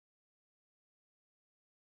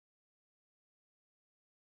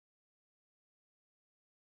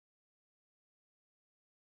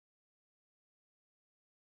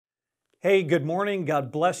Hey, good morning.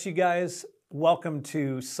 God bless you guys. Welcome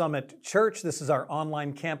to Summit Church. This is our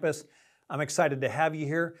online campus. I'm excited to have you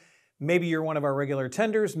here. Maybe you're one of our regular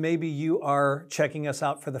attenders. Maybe you are checking us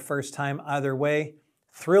out for the first time. Either way,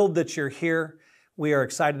 thrilled that you're here. We are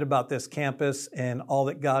excited about this campus and all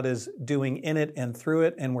that God is doing in it and through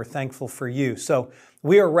it, and we're thankful for you. So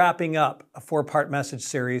we are wrapping up a 4-part message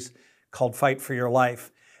series called Fight for Your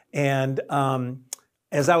Life. And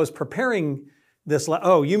as I was preparing this,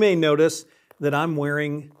 you may notice that I'm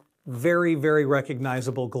wearing very, very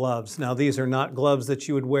recognizable gloves. Now, these are not gloves that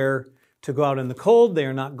you would wear to go out in the cold. They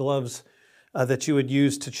are not gloves that you would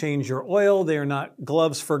use to change your oil. They are not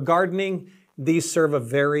gloves for gardening. These serve a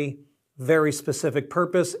very, very specific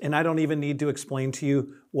purpose, and I don't even need to explain to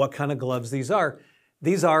you what kind of gloves these are.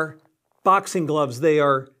 These are boxing gloves. They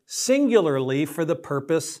are singularly for the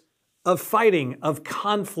purpose of fighting, of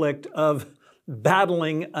conflict, of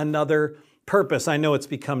battling another purpose. I know it's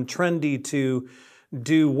become trendy to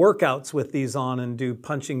do workouts with these on and do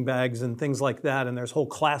punching bags and things like that, and there's whole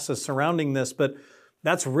classes surrounding this, but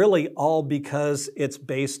that's really all because it's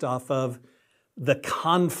based off of the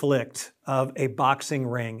conflict of a boxing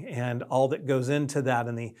ring and all that goes into that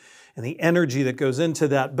and the energy that goes into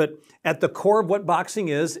that. But at the core of what boxing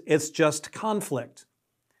is, it's just conflict.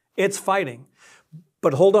 It's fighting.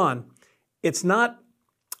 But hold on, it's not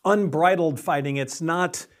unbridled fighting. It's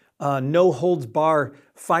not no holds bar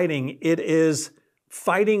fighting. It is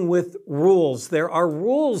fighting with rules. There are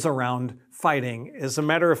rules around fighting. As a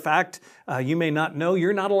matter of fact, you may not know,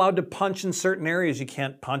 you're not allowed to punch in certain areas. You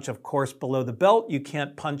can't punch, of course, below the belt. You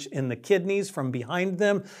can't punch in the kidneys from behind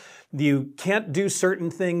them. You can't do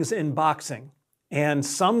certain things in boxing. And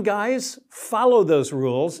some guys follow those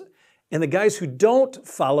rules, and the guys who don't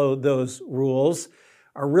follow those rules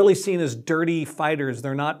are really seen as dirty fighters.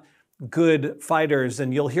 They're not good fighters,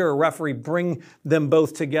 and you'll hear a referee bring them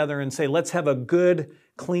both together and say, let's have a good,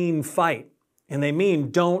 clean fight. And they mean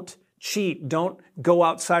don't cheat, don't go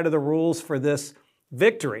outside of the rules for this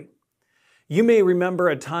victory. You may remember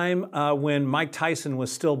a time when Mike Tyson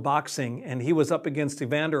was still boxing, and he was up against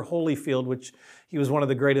Evander Holyfield, which he was one of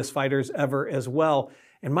the greatest fighters ever as well.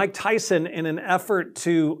 And Mike Tyson, in an effort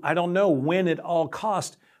to, win at all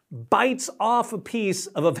cost, bites off a piece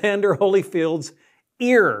of Evander Holyfield's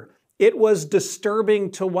ear. It was disturbing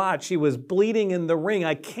to watch. He was bleeding in the ring.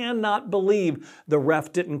 I cannot believe the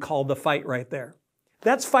ref didn't call the fight right there.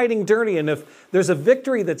 That's fighting dirty, and if there's a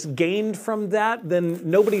victory that's gained from that, then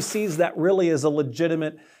nobody sees that really as a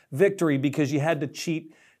legitimate victory because you had to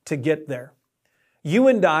cheat to get there. You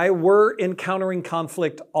and I, we're encountering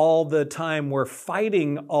conflict all the time. We're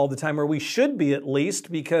fighting all the time, or we should be at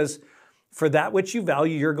least, because for that which you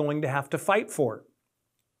value, you're going to have to fight for.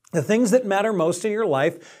 The things that matter most in your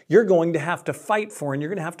life, you're going to have to fight for, and you're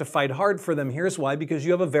going to have to fight hard for them. Here's why: because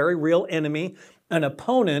you have a very real enemy, an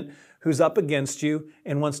opponent who's up against you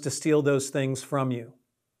and wants to steal those things from you.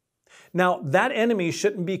 Now, that enemy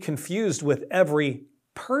shouldn't be confused with every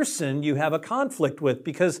person you have a conflict with,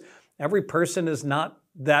 because every person is not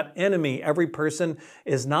that enemy. Every person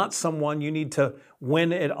is not someone you need to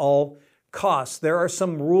win at all costs. There are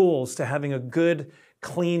some rules to having a good,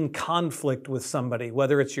 clean conflict with somebody,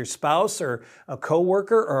 whether it's your spouse or a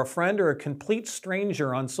coworker or a friend or a complete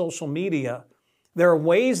stranger on social media. There are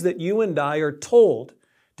ways that you and I are told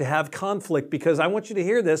to have conflict, because I want you to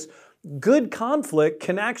hear this. Good conflict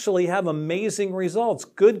can actually have amazing results.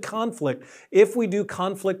 Good conflict, if we do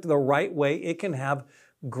conflict the right way, it can have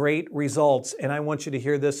great results. And I want you to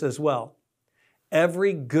hear this as well.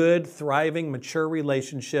 Every good, thriving, mature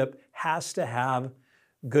relationship has to have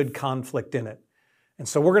good conflict in it. And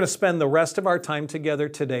so we're going to spend the rest of our time together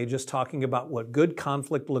today just talking about what good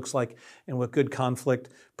conflict looks like and what good conflict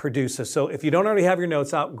produces. So if you don't already have your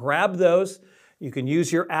notes out, grab those. You can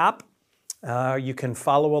use your app. You can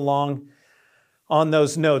follow along on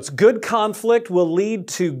those notes. Good conflict will lead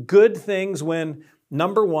to good things when,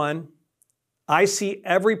 number one, I see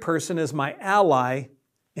every person as my ally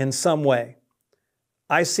in some way.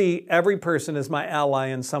 I see every person as my ally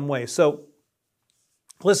in some way. So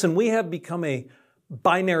listen, we have become a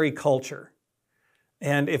binary culture.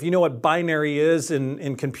 And if you know what binary is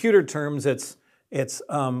in computer terms, it's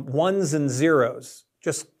ones and zeros.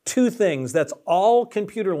 Just two things. That's all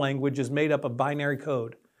computer language is made up of binary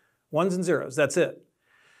code. Ones and zeros, that's it.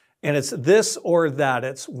 And it's this or that.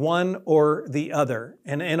 It's one or the other.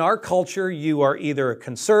 And in our culture, you are either a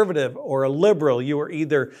conservative or a liberal. You are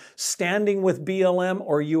either standing with BLM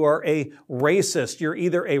or you are a racist. You're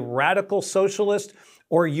either a radical socialist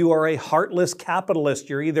or you are a heartless capitalist.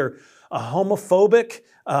 You're either a homophobic,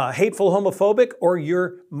 hateful homophobic, or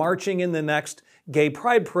you're marching in the next gay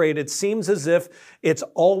pride parade. It seems as if it's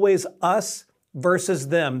always us versus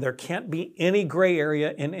them. There can't be any gray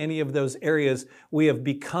area in any of those areas. We have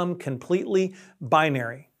become completely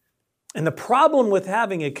binary. And the problem with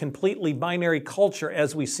having a completely binary culture,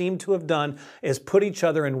 as we seem to have done, is put each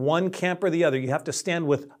other in one camp or the other. You have to stand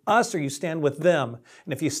with us or you stand with them.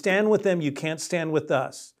 And if you stand with them, you can't stand with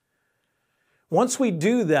us. Once we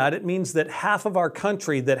do that, it means that half of our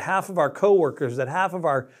country, that half of our coworkers, that half of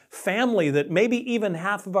our family, that maybe even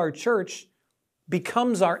half of our church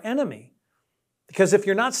becomes our enemy. Because if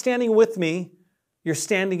you're not standing with me, you're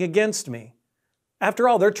standing against me. After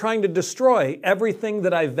all, they're trying to destroy everything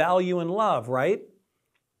that I value and love, right?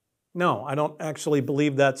 No, I don't actually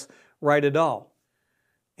believe that's right at all.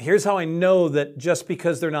 Here's how I know that just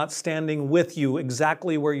because they're not standing with you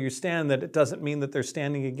exactly where you stand, that it doesn't mean that they're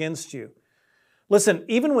standing against you. Listen,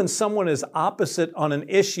 even when someone is opposite on an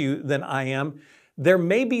issue than I am, there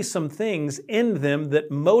may be some things in them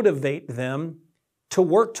that motivate them to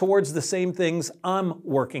work towards the same things I'm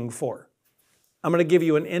working for. I'm going to give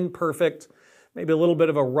you an imperfect, maybe a little bit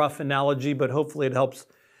of a rough analogy, but hopefully it helps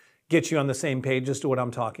get you on the same page as to what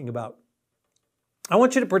I'm talking about. I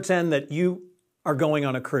want you to pretend that you are going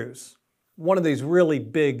on a cruise, one of these really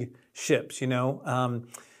big ships, that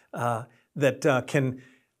can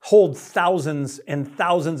hold thousands and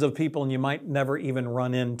thousands of people, and you might never even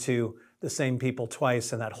run into the same people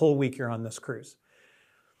twice in that whole week you're on this cruise.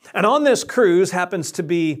 And on this cruise happens to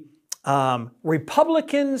be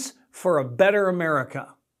Republicans for a Better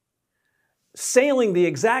America, sailing the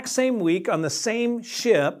exact same week on the same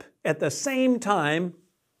ship at the same time,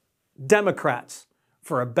 Democrats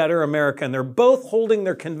for a Better America. And they're both holding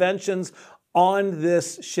their conventions on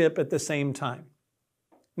this ship at the same time.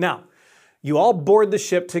 Now, you all board the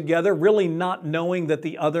ship together, really not knowing that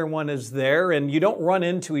the other one is there, and you don't run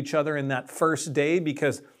into each other in that first day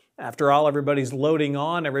because, after all, everybody's loading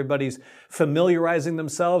on, everybody's familiarizing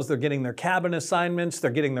themselves, they're getting their cabin assignments, they're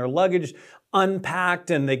getting their luggage unpacked,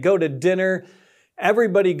 and they go to dinner.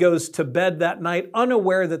 Everybody goes to bed that night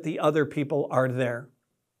unaware that the other people are there.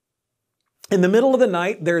 In the middle of the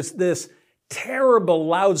night, there's this terrible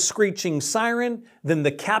loud screeching siren. Then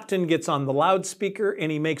the captain gets on the loudspeaker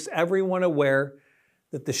and he makes everyone aware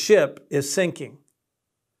that the ship is sinking.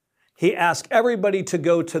 He asks everybody to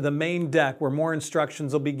go to the main deck where more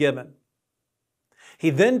instructions will be given. He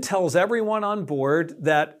then tells everyone on board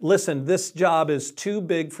that, listen, this job is too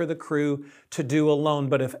big for the crew to do alone,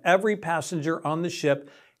 but if every passenger on the ship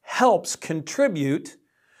helps contribute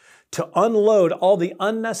to unload all the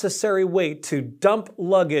unnecessary weight, to dump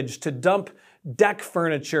luggage, to dump deck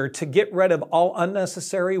furniture, to get rid of all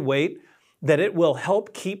unnecessary weight, that it will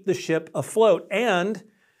help keep the ship afloat. And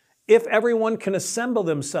if everyone can assemble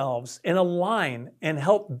themselves in a line and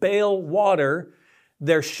help bail water,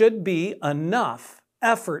 there should be enough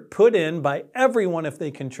effort put in by everyone, if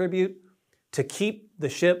they contribute, to keep the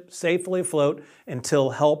ship safely afloat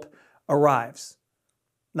until help arrives.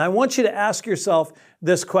 Now, I want you to ask yourself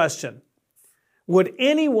this question. Would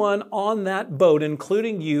anyone on that boat,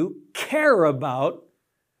 including you, care about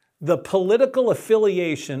the political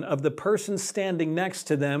affiliation of the person standing next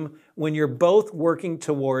to them when you're both working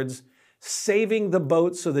towards saving the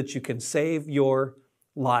boat so that you can save your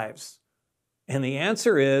lives? And the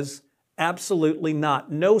answer is absolutely not.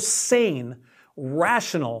 No sane,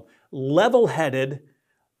 rational, level-headed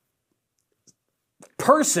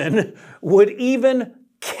person would even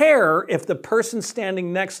care if the person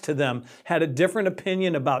standing next to them had a different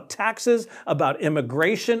opinion about taxes, about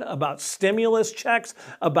immigration, about stimulus checks,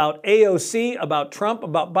 about AOC, about Trump,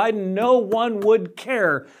 about Biden. No one would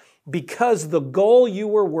care because the goal you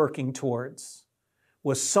were working towards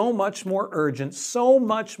was so much more urgent, so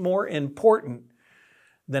much more important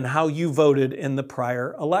than how you voted in the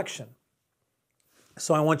prior election.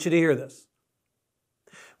 So I want you to hear this.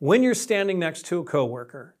 When you're standing next to a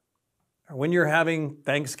coworker, or when you're having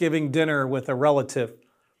Thanksgiving dinner with a relative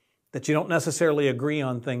that you don't necessarily agree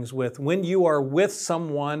on things with, when you are with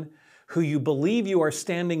someone who you believe you are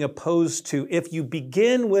standing opposed to, if you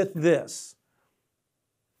begin with this,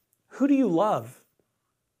 who do you love?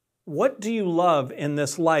 What do you love in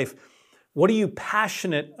this life? What are you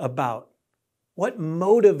passionate about? What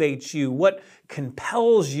motivates you? What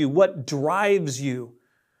compels you? What drives you?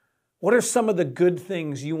 What are some of the good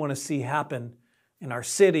things you want to see happen in our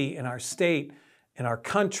city, in our state, in our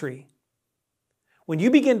country? When you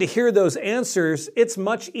begin to hear those answers, it's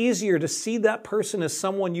much easier to see that person as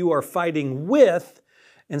someone you are fighting with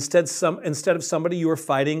instead of somebody you are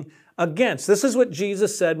fighting against. This is what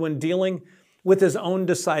Jesus said when dealing with his own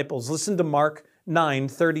disciples. Listen to Mark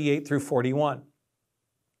 9:38 through 41.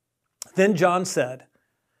 Then John said,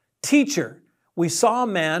 "Teacher, we saw a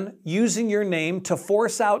man using your name to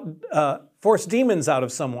force demons out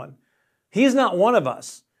of someone. He's not one of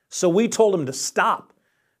us, so we told him to stop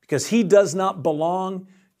because he does not belong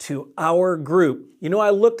to our group." You know, I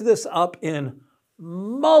looked this up in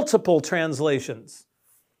multiple translations,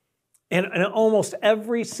 and almost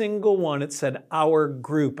every single one it said our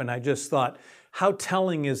group, and I just thought, how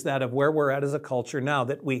telling is that of where we're at as a culture now,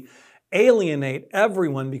 that we alienate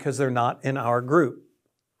everyone because they're not in our group.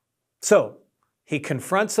 So he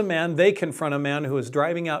confronts a man, they confront a man who is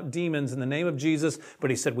driving out demons in the name of Jesus, but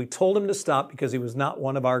he said, we told him to stop because he was not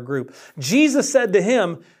one of our group. Jesus said to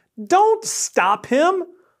him, "Don't stop him.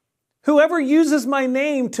 Whoever uses my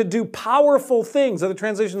name to do powerful things," other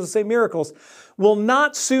translations say miracles, "will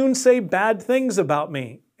not soon say bad things about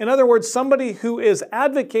me." In other words, somebody who is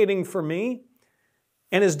advocating for me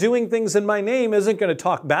and is doing things in my name isn't going to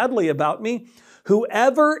talk badly about me.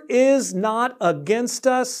 Whoever is not against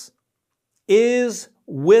us is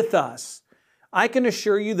with us. I can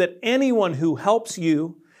assure you that anyone who helps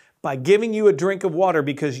you by giving you a drink of water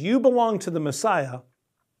because you belong to the Messiah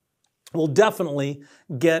will definitely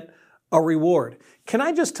get a reward. Can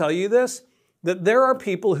I just tell you this? That there are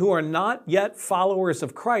people who are not yet followers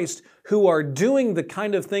of Christ who are doing the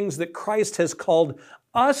kind of things that Christ has called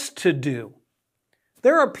us to do.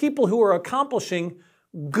 There are people who are accomplishing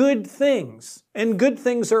good things, and good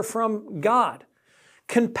things are from God.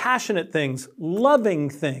 Compassionate things, loving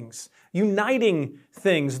things, uniting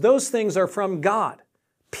things, those things are from God.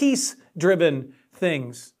 Peace-driven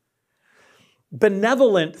things,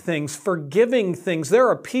 benevolent things, forgiving things. There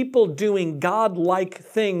are people doing God-like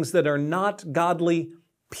things that are not godly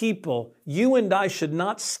people. You and I should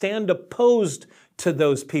not stand opposed to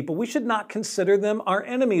those people. We should not consider them our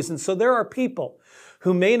enemies. And so there are people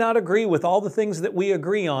who may not agree with all the things that we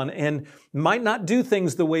agree on and might not do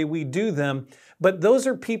things the way we do them, but those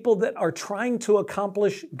are people that are trying to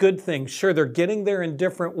accomplish good things. Sure, they're getting there in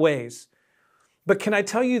different ways. But can I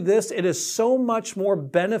tell you this? It is so much more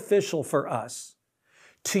beneficial for us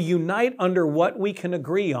to unite under what we can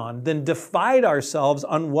agree on than divide ourselves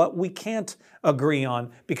on what we can't agree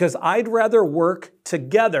on. Because I'd rather work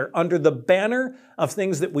together under the banner of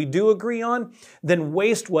things that we do agree on than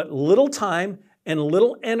waste what little time and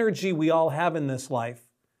little energy we all have in this life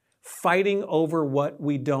fighting over what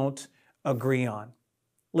we don't agree on.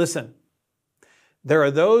 Listen, there are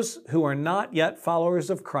those who are not yet followers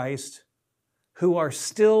of Christ who are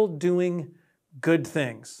still doing good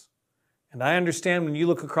things. And I understand when you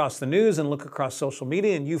look across the news and look across social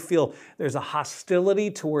media and you feel there's a hostility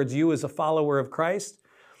towards you as a follower of Christ,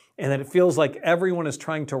 and that it feels like everyone is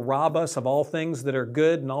trying to rob us of all things that are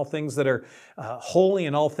good and all things that are holy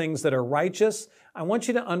and all things that are righteous. I want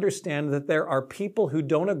you to understand that there are people who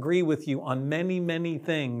don't agree with you on many, many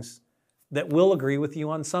things that will agree with you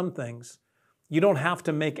on some things. You don't have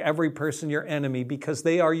to make every person your enemy because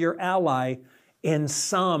they are your ally in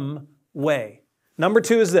some way. Number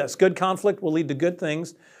two is this: good conflict will lead to good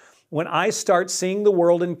things when I start seeing the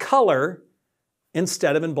world in color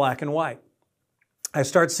instead of in black and white. I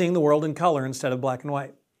start seeing the world in color instead of black and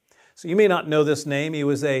white. So you may not know this name. He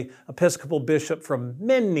was an Episcopal bishop from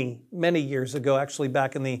many, many years ago, actually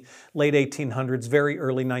back in the late 1800s, very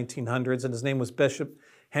early 1900s, and his name was Bishop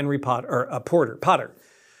Henry Potter.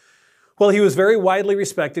 Well, he was very widely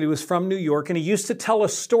respected. He was from New York, and he used to tell a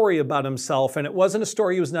story about himself, and it wasn't a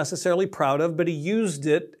story he was necessarily proud of, but he used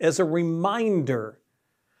it as a reminder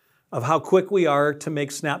of how quick we are to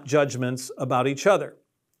make snap judgments about each other.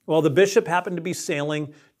 Well, the bishop happened to be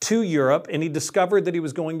sailing to Europe, and he discovered that he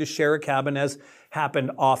was going to share a cabin, as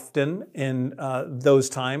happened often in those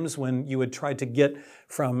times when you would try to get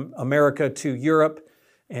from America to Europe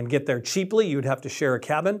and get there cheaply. You would have to share a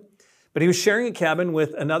cabin. But he was sharing a cabin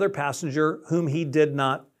with another passenger whom he did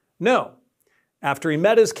not know. After he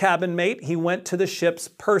met his cabin mate, he went to the ship's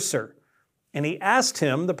purser, and he asked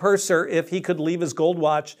him, the purser, if he could leave his gold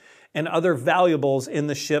watch and other valuables in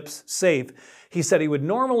the ship's safe. He said he would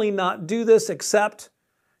normally not do this, except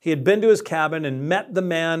he had been to his cabin and met the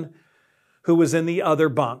man who was in the other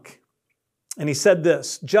bunk. And he said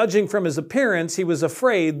this: judging from his appearance, he was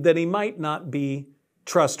afraid that he might not be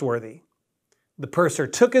trustworthy. The purser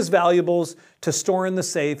took his valuables to store in the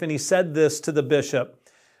safe, and he said this to the bishop: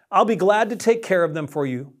 "I'll be glad to take care of them for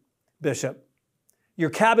you, Bishop. Your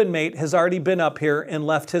cabin mate has already been up here and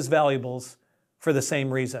left his valuables for the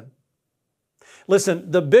same reason." Listen,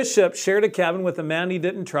 the bishop shared a cabin with a man he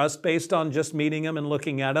didn't trust based on just meeting him and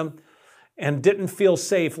looking at him, and didn't feel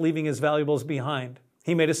safe leaving his valuables behind.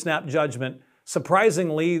 He made a snap judgment.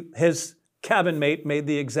 Surprisingly, his cabin mate made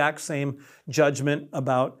the exact same judgment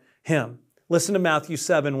about him. Listen to Matthew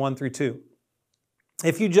 7, 1 through 2.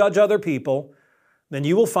 If you judge other people, then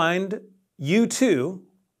you will find you too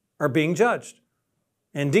are being judged.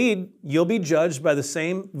 Indeed, you'll be judged by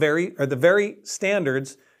the very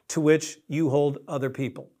standards to which you hold other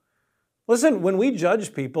people. Listen, when we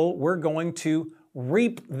judge people, we're going to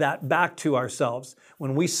reap that back to ourselves.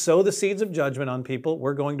 When we sow the seeds of judgment on people,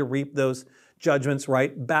 we're going to reap those judgments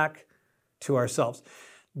right back to ourselves.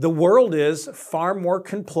 The world is far more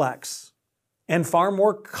complex and far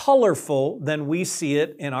more colorful than we see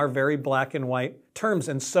it in our very black and white terms.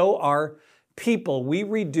 And so are people. We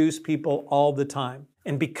reduce people all the time.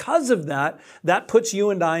 And because of that, that puts you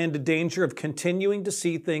and I into danger of continuing to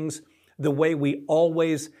see things the way we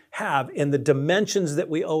always have, in the dimensions that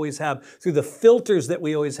we always have, through the filters that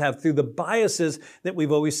we always have, through the biases that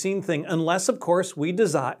we've always seen things, unless, of course, we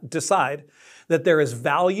decide that there is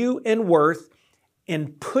value and worth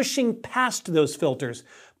in pushing past those filters,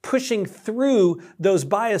 pushing through those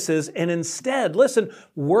biases, and instead, listen,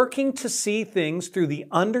 working to see things through the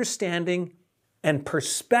understanding and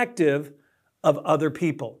perspective of other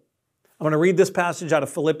people. I'm going to read this passage out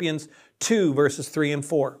of Philippians 2, verses 3 and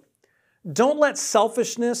 4. Don't let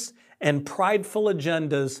selfishness and prideful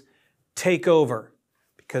agendas take over,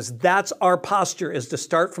 because that's our posture, is to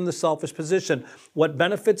start from the selfish position. What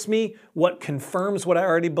benefits me? What confirms what I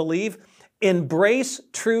already believe? Embrace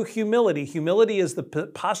true humility. Humility is the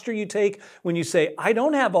posture you take when you say, I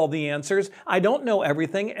don't have all the answers, I don't know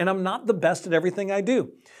everything, and I'm not the best at everything I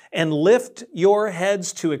do. And lift your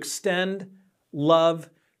heads to extend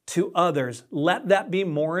love to others. Let that be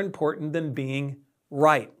more important than being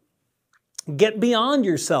right. Get beyond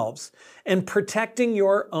yourselves and protecting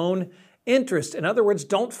your own interest. In other words,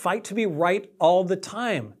 don't fight to be right all the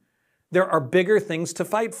time. There are bigger things to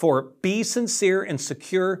fight for. Be sincere and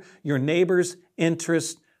secure your neighbor's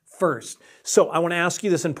interest first. So I want to ask you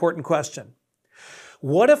this important question.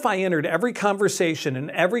 What if I entered every conversation and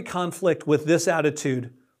every conflict with this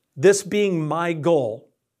attitude, this being my goal,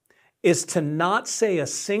 is to not say a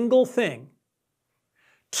single thing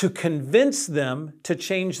to convince them to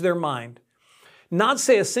change their mind? Not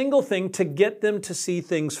say a single thing to get them to see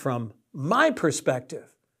things from my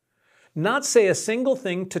perspective. Not say a single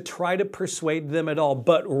thing to try to persuade them at all,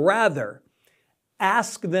 but rather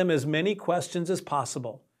ask them as many questions as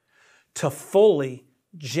possible to fully,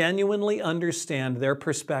 genuinely understand their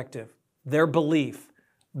perspective, their belief,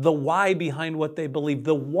 the why behind what they believe,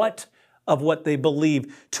 the what of what they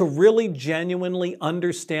believe, to really genuinely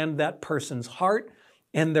understand that person's heart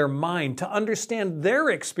and their mind, to understand their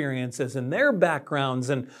experiences and their backgrounds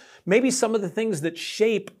and maybe some of the things that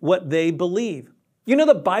shape what they believe. You know,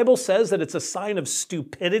 the Bible says that it's a sign of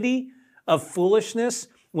stupidity, of foolishness,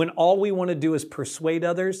 when all we want to do is persuade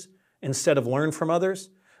others instead of learn from others.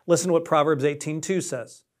 Listen to what Proverbs 18:2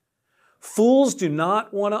 says. Fools do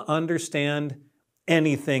not want to understand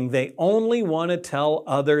anything. They only want to tell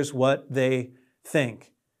others what they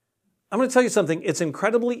think. I'm going to tell you something. It's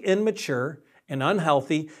incredibly immature and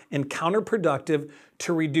unhealthy and counterproductive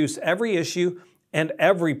to reduce every issue and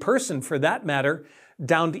every person, for that matter,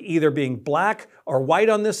 down to either being black or white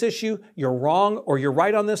on this issue, you're wrong or you're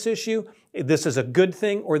right on this issue, this is a good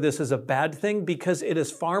thing or this is a bad thing, because it is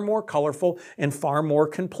far more colorful and far more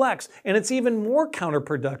complex. And it's even more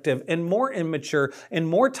counterproductive and more immature and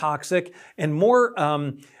more toxic and more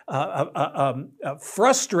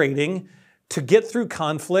frustrating to get through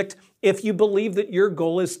conflict if you believe that your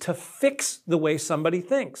goal is to fix the way somebody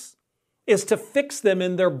thinks, is to fix them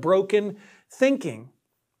in their broken thinking.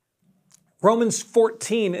 Romans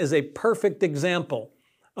 14 is a perfect example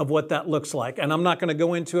of what that looks like. And I'm not going to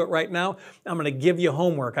go into it right now. I'm going to give you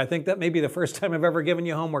homework. I think that may be the first time I've ever given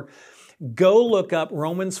you homework. Go look up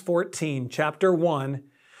Romans 14, chapter 1,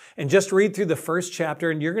 and just read through the first chapter,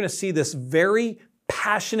 and you're going to see this very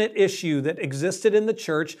passionate issue that existed in the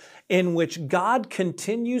church, in which God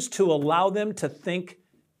continues to allow them to think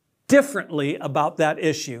differently about that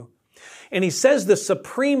issue. And he says the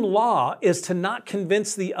supreme law is to not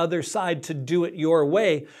convince the other side to do it your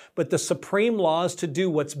way, but the supreme law is to do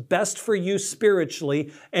what's best for you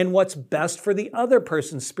spiritually and what's best for the other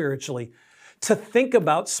person spiritually. To think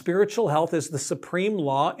about spiritual health as the supreme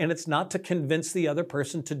law, and it's not to convince the other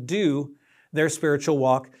person to do their spiritual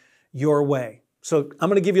walk your way. So I'm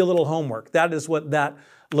going to give you a little homework. That is what that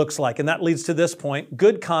looks like. And that leads to this point.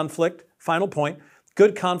 Good conflict, final point,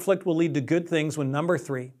 good conflict will lead to good things when, number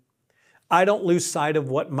 3, I don't lose sight of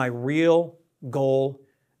what my real goal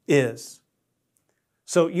is.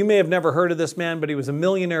 So you may have never heard of this man, but he was a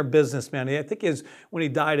millionaire businessman. I think when he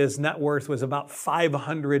died, his net worth was about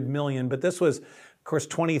 $500 million. But this was Of course,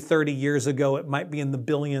 20, 30 years ago, it might be in the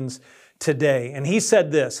billions today. And he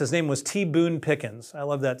said this. His name was T. Boone Pickens. I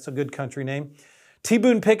love that. It's a good country name. T.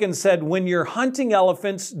 Boone Pickens said, when you're hunting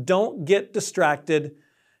elephants, don't get distracted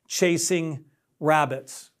chasing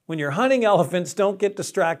rabbits. When you're hunting elephants, don't get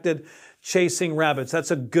distracted chasing rabbits.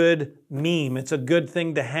 That's a good meme. It's a good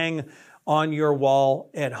thing to hang on your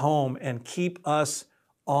wall at home and keep us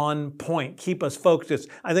on point, keep us focused.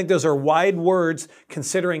 I think those are wide words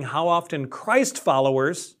considering how often Christ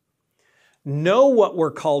followers know what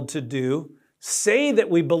we're called to do, say that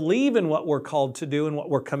we believe in what we're called to do and what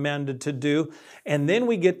we're commanded to do, and then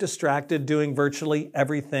we get distracted doing virtually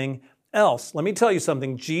everything else. Let me tell you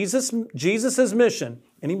something. Jesus's mission,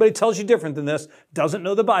 anybody tells you different than this, doesn't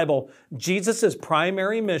know the Bible. Jesus's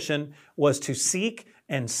primary mission was to seek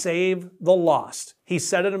and save the lost. He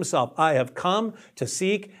said it himself, I have come to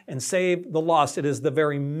seek and save the lost. It is the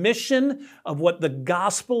very mission of what the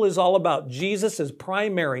gospel is all about. Jesus'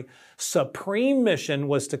 primary, supreme mission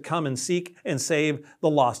was to come and seek and save the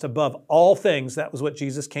lost. Above all things, that was what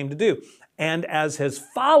Jesus came to do. And as his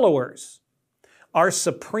followers, our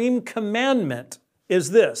supreme commandment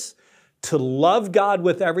is this, to love God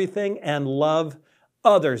with everything and love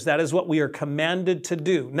others. That is what we are commanded to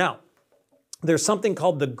do. Now, there's something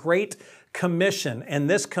called the Great Commission, and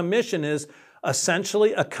this commission is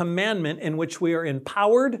essentially a commandment in which we are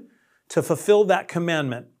empowered to fulfill that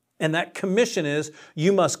commandment. And that commission is,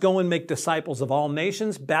 you must go and make disciples of all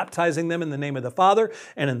nations, baptizing them in the name of the Father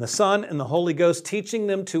and in the Son and the Holy Ghost, teaching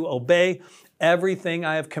them to obey everything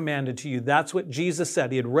I have commanded to you. That's what Jesus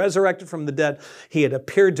said. He had resurrected from the dead. He had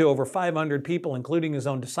appeared to over 500 people, including his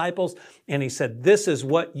own disciples. And he said, this is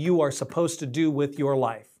what you are supposed to do with your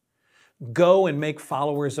life. Go and make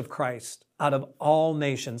followers of Christ out of all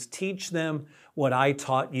nations. Teach them what I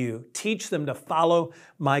taught you. Teach them to follow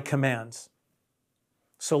my commands.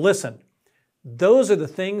 So listen, those are the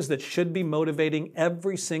things that should be motivating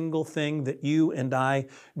every single thing that you and I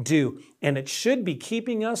do. And it should be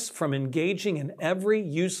keeping us from engaging in every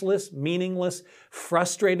useless, meaningless,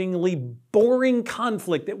 frustratingly boring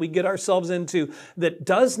conflict that we get ourselves into that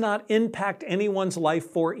does not impact anyone's life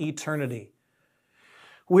for eternity.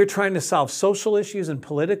 We're trying to solve social issues and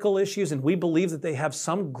political issues, and we believe that they have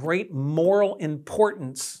some great moral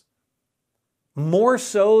importance, more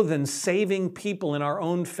so than saving people in our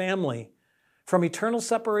own family from eternal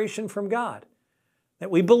separation from God. That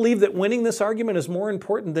we believe that winning this argument is more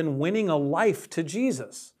important than winning a life to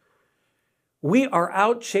Jesus. We are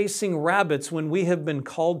out chasing rabbits when we have been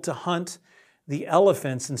called to hunt the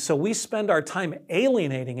elephants, and so we spend our time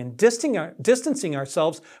alienating and distancing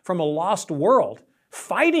ourselves from a lost world,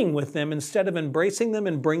 fighting with them instead of embracing them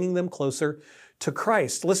and bringing them closer to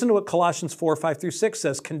Christ. Listen to what Colossians 4, 5-6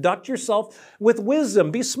 says. Conduct yourself with wisdom.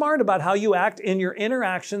 Be smart about how you act in your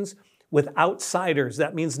interactions with outsiders.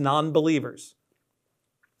 That means non-believers.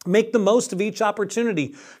 Make the most of each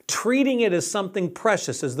opportunity, treating it as something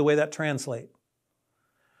precious is the way that translates.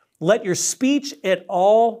 Let your speech at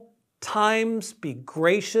all times be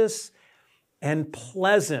gracious and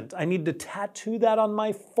pleasant. I need to tattoo that on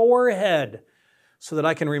my forehead so that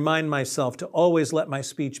I can remind myself to always let my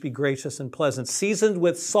speech be gracious and pleasant, seasoned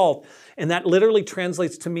with salt. And that literally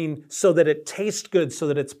translates to mean so that it tastes good, so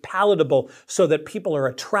that it's palatable, so that people are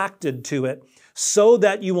attracted to it, so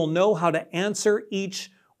that you will know how to answer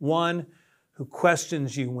each one who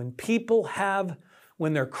questions you. When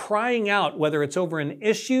they're crying out, whether it's over an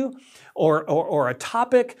issue or a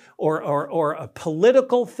topic or a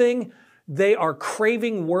political thing, they are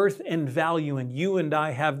craving worth and value, and you and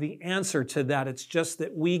I have the answer to that. It's just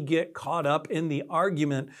that we get caught up in the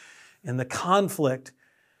argument and the conflict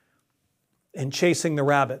and chasing the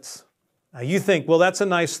rabbits. Now you think, well, that's a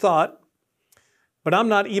nice thought, but I'm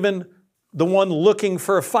not even the one looking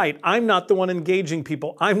for a fight. I'm not the one engaging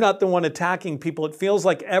people. I'm not the one attacking people. It feels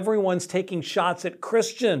like everyone's taking shots at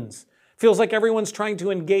Christians. Feels like everyone's trying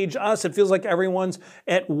to engage us. It feels like everyone's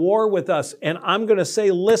at war with us. And I'm going to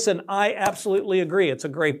say, listen, I absolutely agree. It's a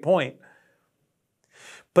great point.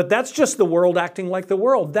 But that's just the world acting like the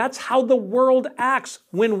world. That's how the world acts.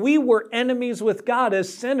 When we were enemies with God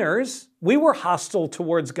as sinners, we were hostile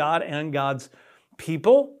towards God and God's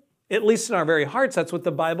people. At least in our very hearts, that's what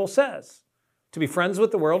the Bible says. To be friends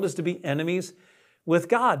with the world is to be enemies with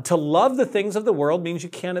God. To love the things of the world means you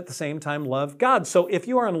can't at the same time love God. So if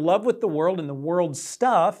you are in love with the world and the world's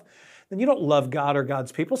stuff, then you don't love God or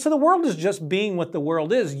God's people. So the world is just being what the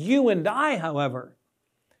world is. You and I, however,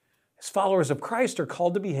 as followers of Christ, are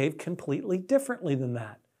called to behave completely differently than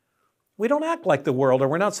that. We don't act like the world, or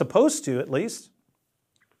we're not supposed to, at least.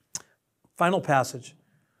 Final passage.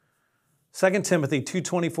 2 Timothy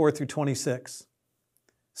 2:24-26.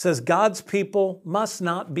 says God's people must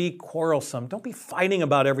not be quarrelsome. Don't be fighting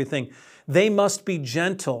about everything. They must be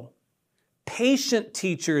gentle, patient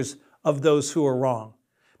teachers of those who are wrong.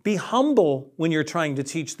 Be humble when you're trying to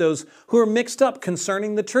teach those who are mixed up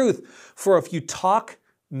concerning the truth. For if you talk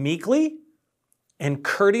meekly and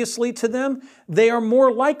courteously to them, they are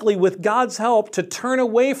more likely, with God's help, to turn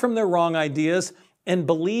away from their wrong ideas and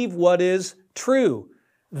believe what is true.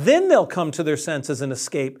 Then they'll come to their senses and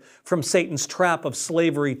escape from Satan's trap of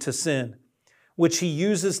slavery to sin, which he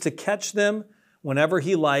uses to catch them whenever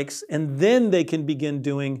he likes, and then they can begin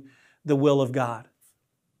doing the will of God.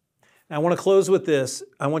 Now, I want to close with this.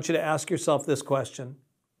 I want you to ask yourself this question.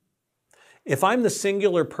 If I'm the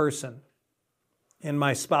singular person in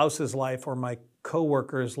my spouse's life or my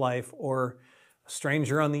coworker's life or a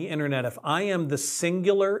stranger on the internet, if I am the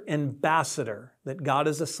singular ambassador that God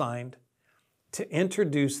has assigned to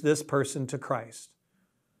introduce this person to Christ,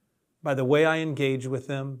 by the way I engage with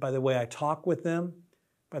them, by the way I talk with them,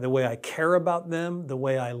 by the way I care about them, the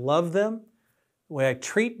way I love them, the way I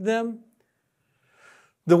treat them,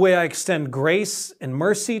 the way I extend grace and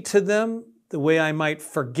mercy to them, the way I might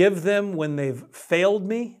forgive them when they've failed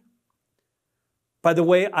me, by the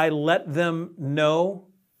way I let them know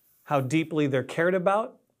how deeply they're cared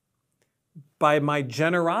about, by my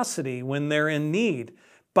generosity when they're in need,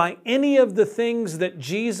 by any of the things that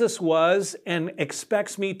Jesus was and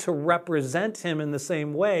expects me to represent him in the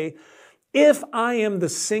same way, if I am the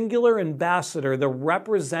singular ambassador, the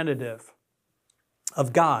representative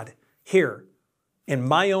of God here in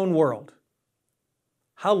my own world,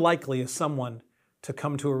 how likely is someone to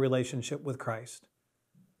come to a relationship with Christ?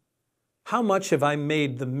 How much have I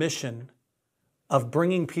made the mission of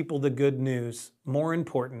bringing people the good news more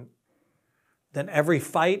important than every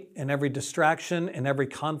fight and every distraction and every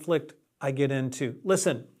conflict I get into?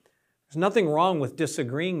 Listen, there's nothing wrong with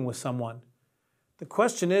disagreeing with someone. The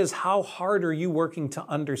question is, how hard are you working to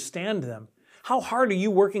understand them? How hard are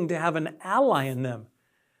you working to have an ally in them?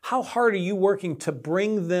 How hard are you working to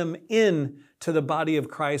bring them in to the body of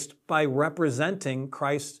Christ by representing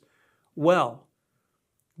Christ well?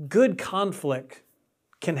 Good conflict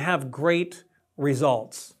can have great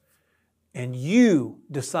results, and you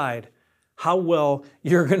decide how well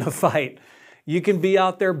you're going to fight. You can be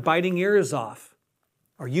out there biting ears off,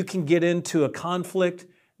 or you can get into a conflict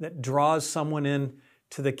that draws someone in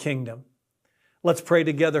to the kingdom. Let's pray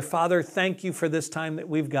together. Father, thank you for this time that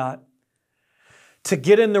we've got to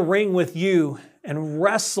get in the ring with you and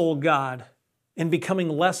wrestle, God, in becoming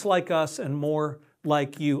less like us and more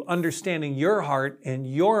like you, understanding your heart and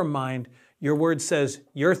your mind. Your word says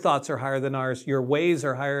your thoughts are higher than ours. Your ways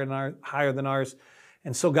are higher than ours.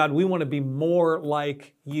 And so, God, we want to be more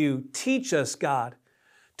like you. Teach us, God,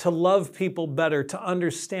 to love people better, to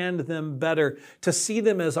understand them better, to see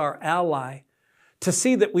them as our ally, to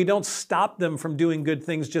see that we don't stop them from doing good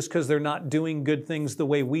things just because they're not doing good things the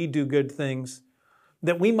way we do good things,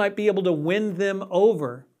 that we might be able to win them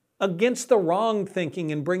over against the wrong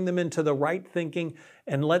thinking and bring them into the right thinking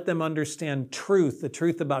and let them understand truth, the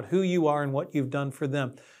truth about who you are and what you've done for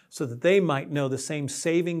them, so that they might know the same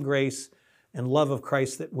saving grace and love of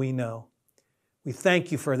Christ that we know. We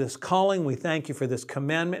thank you for this calling. We thank you for this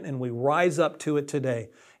commandment, and we rise up to it today.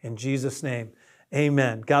 In Jesus' name,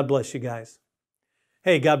 amen. God bless you guys.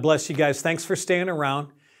 Hey, God bless you guys. Thanks for staying around.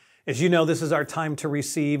 As you know, this is our time to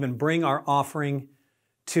receive and bring our offering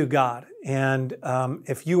to God. And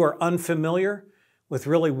if you are unfamiliar with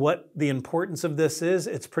really what the importance of this is,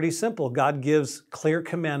 it's pretty simple. God gives clear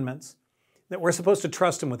commandments that we're supposed to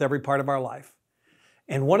trust Him with every part of our life.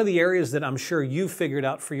 And one of the areas that I'm sure you've figured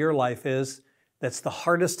out for your life is that's the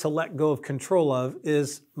hardest to let go of control of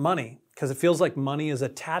is money, because it feels like money is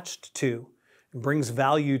attached to and brings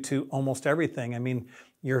value to almost everything. I mean,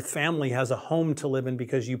 your family has a home to live in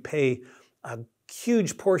because you pay a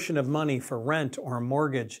huge portion of money for rent or a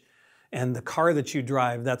mortgage, and the car that you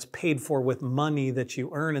drive, that's paid for with money that you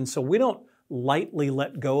earn. And so we don't lightly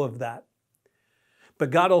let go of that. But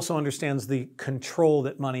God also understands the control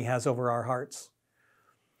that money has over our hearts.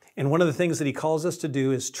 And one of the things that He calls us to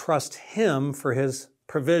do is trust Him for His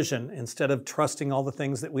provision instead of trusting all the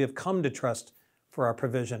things that we have come to trust for our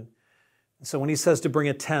provision. And so when He says to bring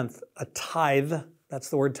a tenth, a tithe, that's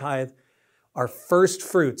the word tithe, our first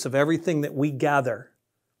fruits of everything that we gather,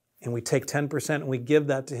 and we take 10% and we give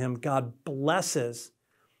that to Him, God blesses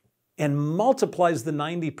and multiplies the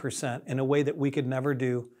 90% in a way that we could never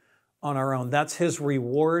do on our own. That's His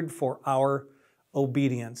reward for our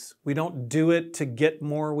obedience. We don't do it to get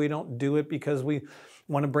more. We don't do it because we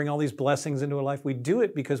want to bring all these blessings into our life. We do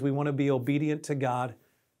it because we want to be obedient to God,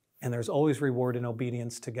 and there's always reward in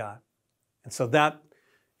obedience to God. And so that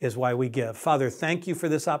is why we give. Father, thank you for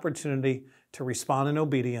this opportunity to respond in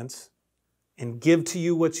obedience and give to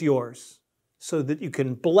you what's yours so that you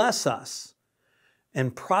can bless us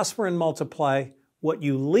and prosper and multiply what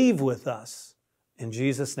you leave with us. In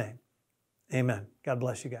Jesus' name, amen. God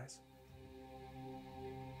bless you guys.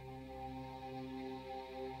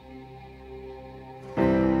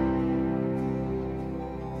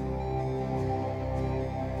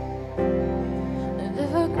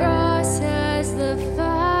 The cross has the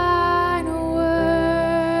final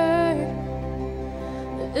word.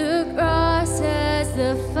 The cross has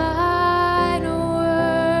the final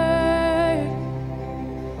word.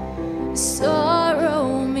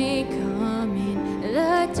 Sorrow may come in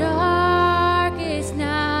the darkest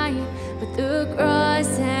night, but the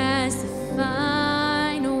cross has the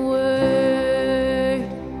final word.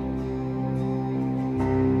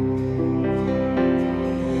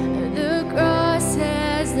 The cross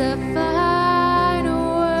has the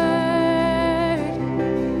final word.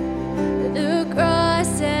 The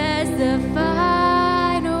cross has the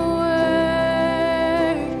final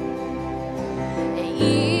word.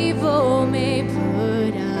 Evil may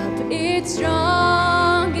put up its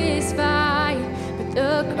strongest fight, but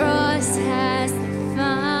the cross has the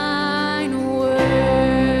final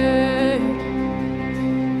word.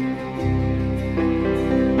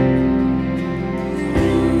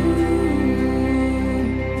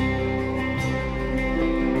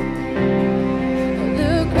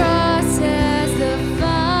 The cross has the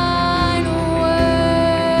final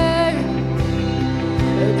word.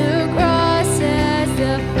 The cross has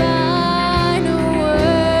the final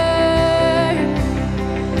word.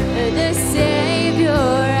 The Savior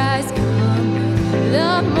has come in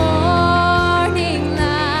the morning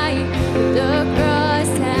light. The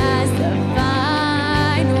cross has the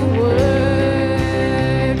final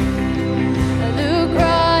word. The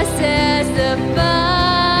cross has the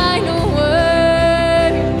final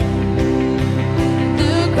word.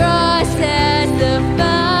 The cross has the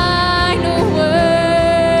final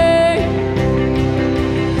word.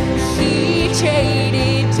 He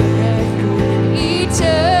traded death for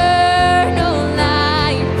eternal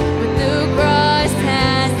life, but the cross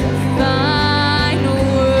has the final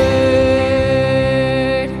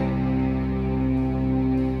word.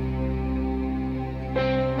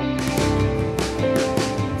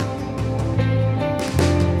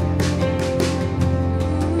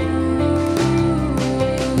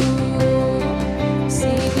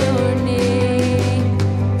 Sing your name.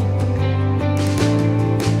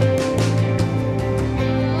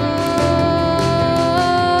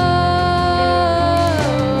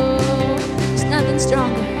 There's nothing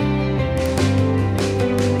stronger.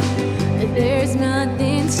 There's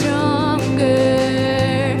nothing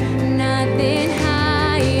stronger, nothing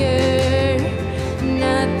higher,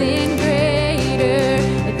 nothing greater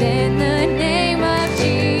than the name of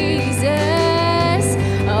Jesus.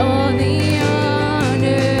 All the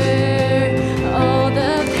honor, all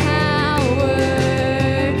the power,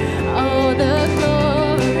 all the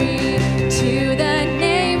glory to the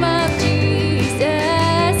name of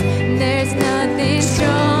Jesus. There's nothing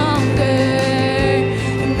stronger,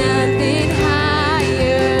 nothing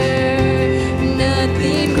higher,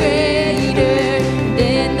 nothing greater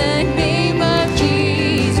than the name of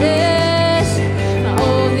Jesus.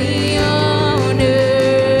 All the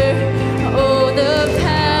honor, all the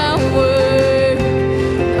power,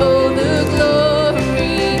 all the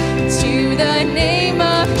glory to the name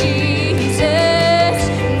of Jesus.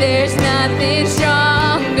 There's nothing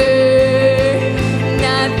stronger,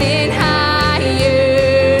 nothing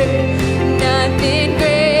higher, nothing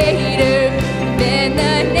greater than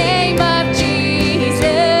the name of Jesus.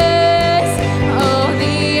 All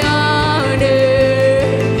the honor,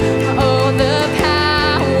 all the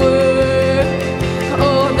power,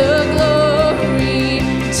 all the glory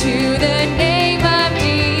to the name of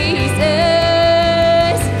Jesus.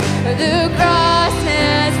 The cross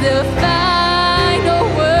has the final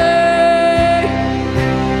word.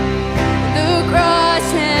 The cross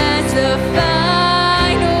has the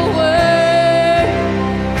final word.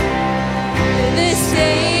 The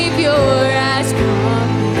Savior